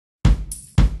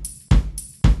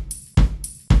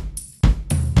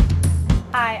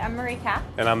Hi, I'm Marie Kapp,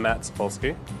 And I'm Matt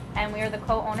Sapolsky. and we are the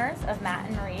co-owners of Matt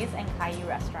and Marie's and Caillou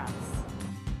Restaurants.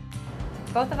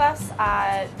 Both of us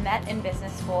met in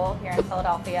business school here in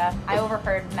Philadelphia. I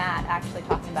overheard Matt actually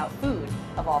talking about food,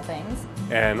 of all things.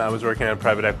 And I was working at a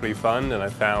private equity fund, and I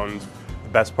found the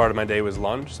best part of my day was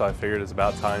lunch, so I figured it's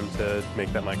about time to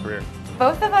make that my career.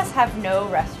 Both of us have no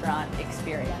restaurant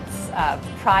experience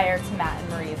prior to Matt and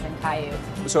Marie's and Caillou.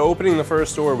 So opening the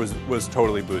first store was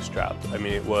totally bootstrapped. I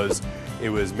mean, it was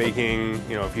making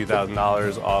a few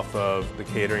 $1,000s off of the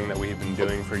catering that we had been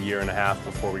doing for a year and a half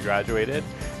before we graduated,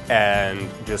 and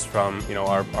just from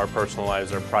our personal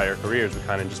lives, our prior careers, we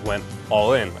kind of just went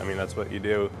all in. I mean, that's what you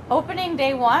do. Opening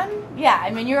day one, yeah,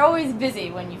 I mean, you're always busy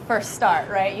when you first start,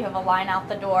 right? You have a line out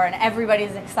the door and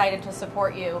everybody's excited to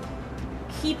support you.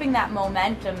 Keeping that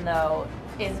momentum, though,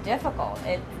 is difficult.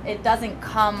 It doesn't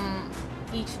come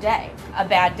each day. A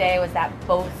bad day was that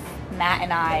both Matt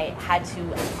and I had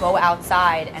to go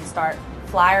outside and start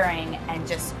flyering and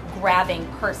just grabbing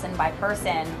person by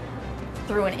person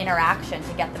through an interaction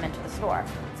to get them into the store.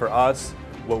 For us,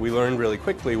 what we learned really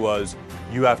quickly was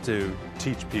you have to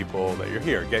teach people that you're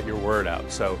here, get your word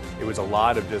out. So it was a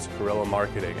lot of just guerrilla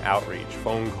marketing, outreach,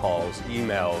 phone calls,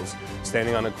 emails,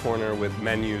 standing on a corner with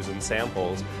menus and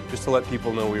samples just to let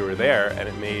people know we were there, and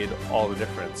it made all the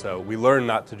difference. So we learned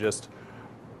not to just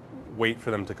wait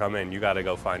for them to come in, you got to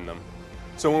go find them.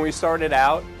 So when we started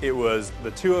out, it was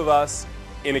the two of us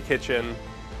in a kitchen,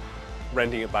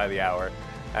 renting it by the hour.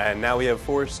 And now we have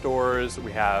 4 stores,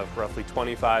 we have roughly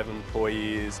 25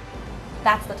 employees.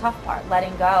 That's the tough part,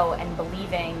 letting go and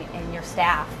believing in your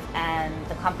staff and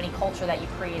the company culture that you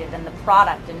created and the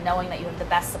product, and knowing that you have the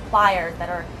best suppliers that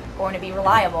are going to be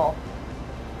reliable.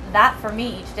 That, for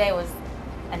me, each day was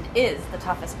and is the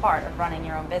toughest part of running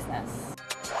your own business.